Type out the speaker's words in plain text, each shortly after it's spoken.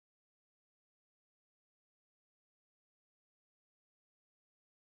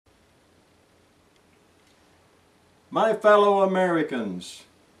My fellow Americans,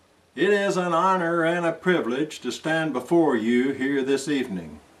 it is an honor and a privilege to stand before you here this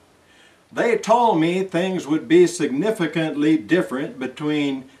evening. They told me things would be significantly different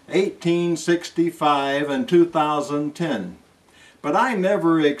between 1865 and 2010, but I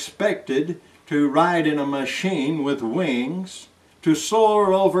never expected to ride in a machine with wings, to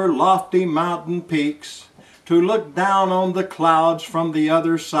soar over lofty mountain peaks, to look down on the clouds from the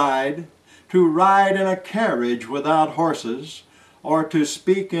other side, to ride in a carriage without horses, or to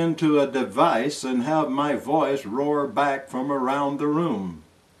speak into a device and have my voice roar back from around the room.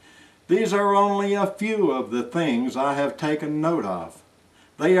 These are only a few of the things I have taken note of.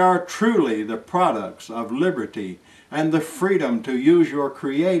 They are truly the products of liberty and the freedom to use your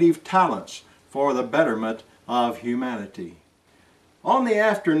creative talents for the betterment of humanity. On the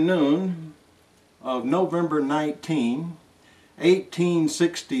afternoon of November 19,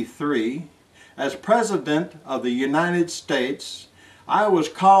 1863, as President of the United States, I was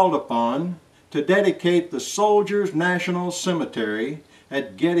called upon to dedicate the Soldiers' National Cemetery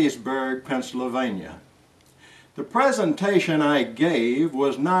at Gettysburg, Pennsylvania. The presentation I gave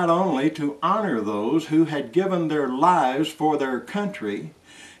was not only to honor those who had given their lives for their country,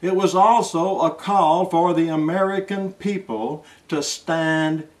 it was also a call for the American people to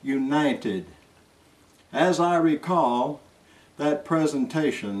stand united. As I recall, that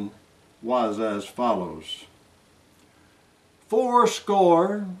presentation was as follows.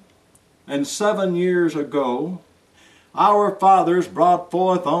 87 years ago, our fathers brought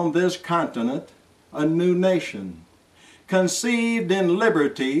forth on this continent a new nation, conceived in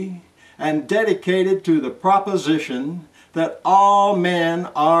liberty and dedicated to the proposition that all men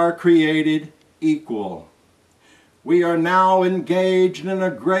are created equal. We are now engaged in a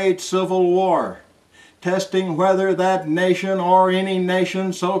great civil war, testing whether that nation or any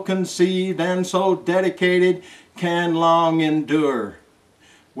nation so conceived and so dedicated can long endure.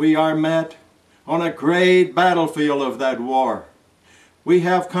 We are met on a great battlefield of that war. We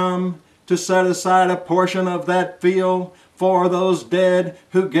have come to set aside a portion of that field for those dead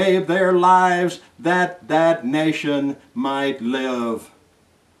who gave their lives that that nation might live.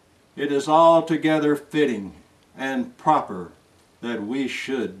 It is altogether fitting and proper that we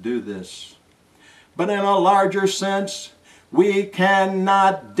should do this. But in a larger sense, we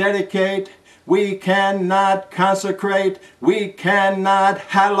cannot dedicate, we cannot consecrate, we cannot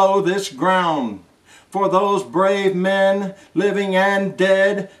hallow this ground for those brave men, living and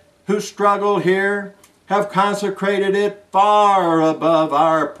dead, who struggle here, have consecrated it far above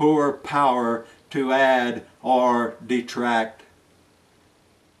our poor power to add or detract.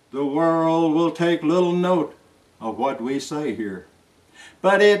 The world will take little note of what we say here,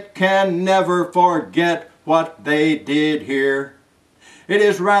 but it can never forget what they did here. It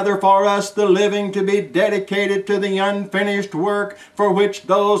is rather for us, the living, to be dedicated to the unfinished work for which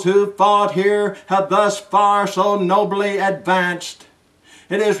those who fought here have thus far so nobly advanced.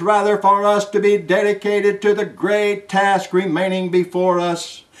 It is rather for us to be dedicated to the great task remaining before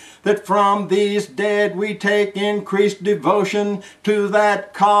us, that from these dead we take increased devotion to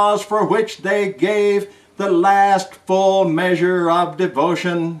that cause for which they gave the last full measure of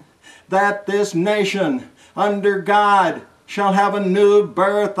devotion, that this nation under God shall have a new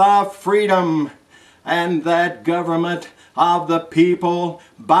birth of freedom, and that government of the people,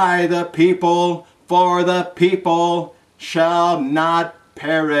 by the people, for the people, shall not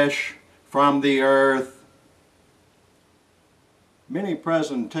perish from the earth. Many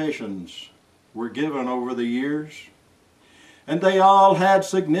presentations were given over the years, and they all had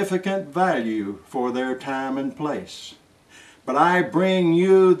significant value for their time and place. But I bring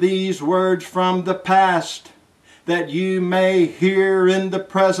you these words from the past, that you may hear in the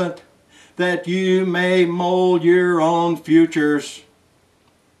present, that you may mold your own futures.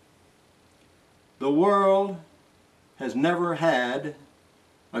 The world has never had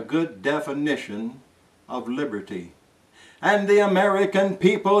a good definition of liberty, and the American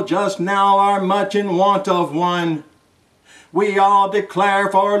people just now are much in want of one. We all declare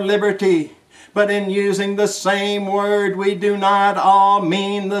for liberty, but in using the same word we do not all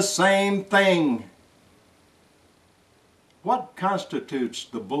mean the same thing. What constitutes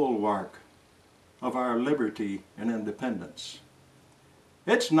the bulwark of our liberty and independence?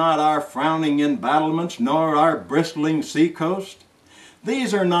 It's not our frowning embattlements nor our bristling seacoast.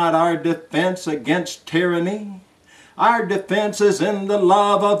 These are not our defense against tyranny. Our defense is in the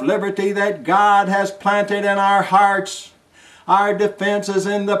love of liberty that God has planted in our hearts. Our defense is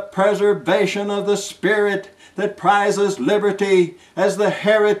in the preservation of the spirit that prizes liberty as the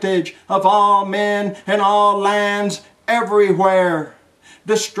heritage of all men and all lands everywhere.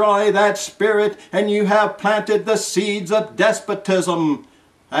 destroy that spirit, and you have planted the seeds of despotism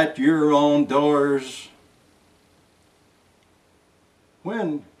at your own doors.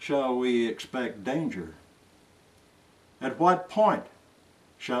 When shall we expect danger? At what point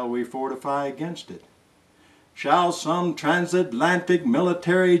shall we fortify against it? Shall some transatlantic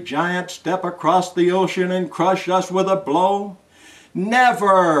military giant step across the ocean and crush us with a blow?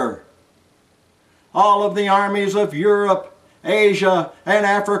 Never! All of the armies of Europe, Asia, and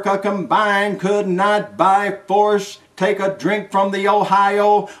Africa combined could not by force take a drink from the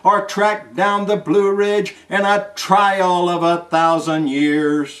Ohio or track down the Blue Ridge in a trial of 1,000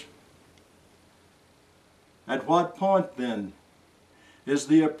 years. At what point, then, is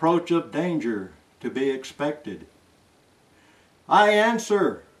the approach of danger to be expected? I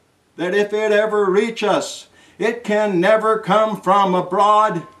answer that if it ever reach us, it can never come from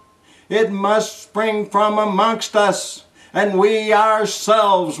abroad. It must spring from amongst us, and we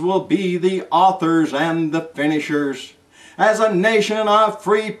ourselves will be the authors and the finishers. As a nation of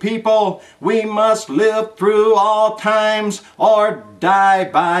free people, we must live through all times or die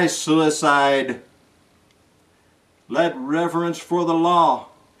by suicide. Let reverence for the law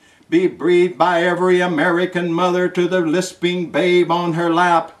be breathed by every American mother to the lisping babe on her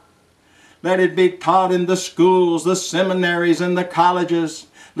lap. Let it be taught in the schools, the seminaries, and the colleges.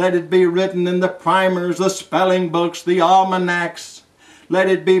 Let it be written in the primers, the spelling books, the almanacs. Let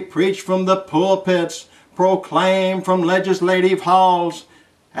it be preached from the pulpits, proclaimed from legislative halls,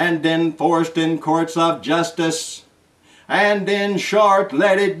 and enforced in courts of justice. And in short,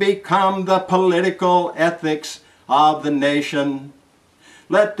 let it become the political ethics of the nation.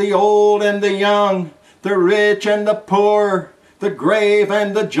 Let the old and the young, the rich and the poor, the grave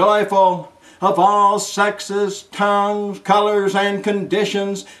and the joyful, of all sexes, tongues, colors, and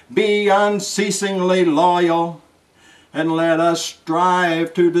conditions, be unceasingly loyal. And let us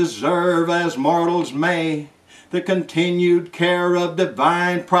strive to deserve, as mortals may, the continued care of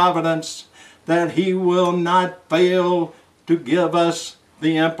divine providence, that He will not fail to give us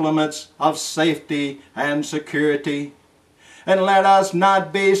the implements of safety and security. And let us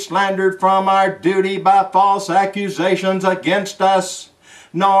not be slandered from our duty by false accusations against us,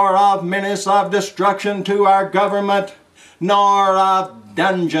 nor of menace of destruction to our government, nor of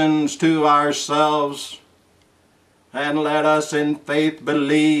dungeons to ourselves. And let us in faith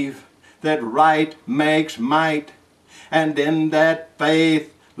believe that right makes might, and in that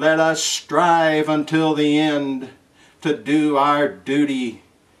faith let us strive until the end to do our duty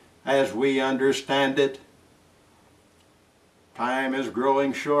as we understand it. Time is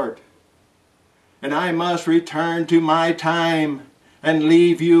growing short, and I must return to my time and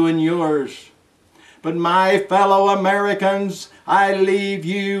leave you in yours. But my fellow Americans, I leave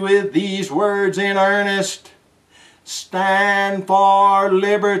you with these words in earnest. Stand for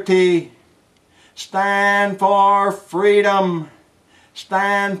liberty. Stand for freedom.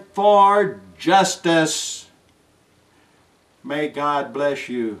 Stand for justice. May God bless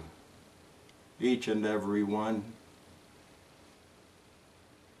you, each and every one.